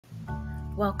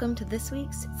Welcome to this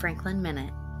week's Franklin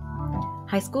Minute.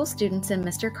 High school students in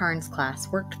Mr. Karn's class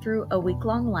worked through a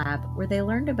week-long lab where they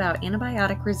learned about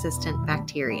antibiotic-resistant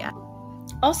bacteria.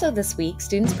 Also this week,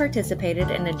 students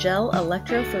participated in a gel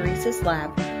electrophoresis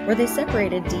lab where they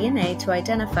separated DNA to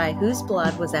identify whose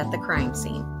blood was at the crime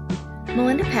scene.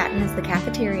 Melinda Patton is the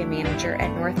cafeteria manager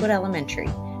at Northwood Elementary.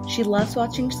 She loves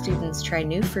watching students try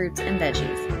new fruits and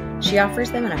veggies. She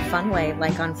offers them in a fun way,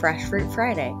 like on Fresh Fruit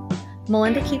Friday.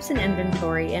 Melinda keeps an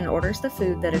inventory and orders the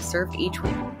food that is served each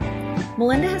week.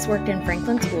 Melinda has worked in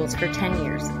Franklin schools for 10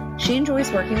 years. She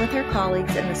enjoys working with her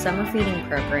colleagues in the summer feeding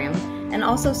program and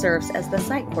also serves as the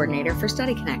site coordinator for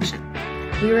Study Connection.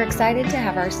 We were excited to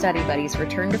have our study buddies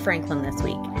return to Franklin this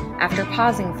week after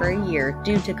pausing for a year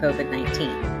due to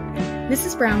COVID-19.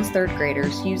 Mrs. Brown's third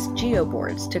graders used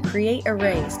geoboards to create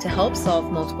arrays to help solve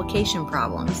multiplication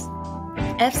problems.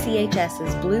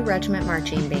 FCHS's Blue Regiment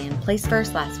Marching Band placed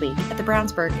first last week at the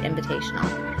Brownsburg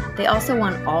Invitational. They also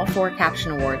won all 4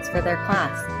 caption awards for their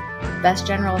class: Best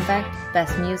General Effect,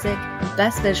 Best Music,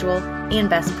 Best Visual, and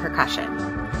Best Percussion.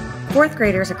 4th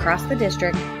graders across the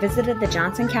district visited the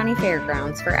Johnson County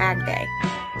Fairgrounds for Ag Day.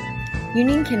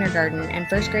 Union Kindergarten and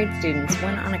 1st grade students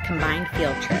went on a combined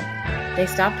field trip. They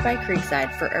stopped by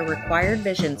Creekside for a required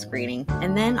vision screening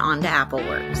and then on to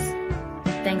Appleworks.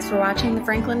 Thanks for watching the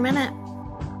Franklin Minute.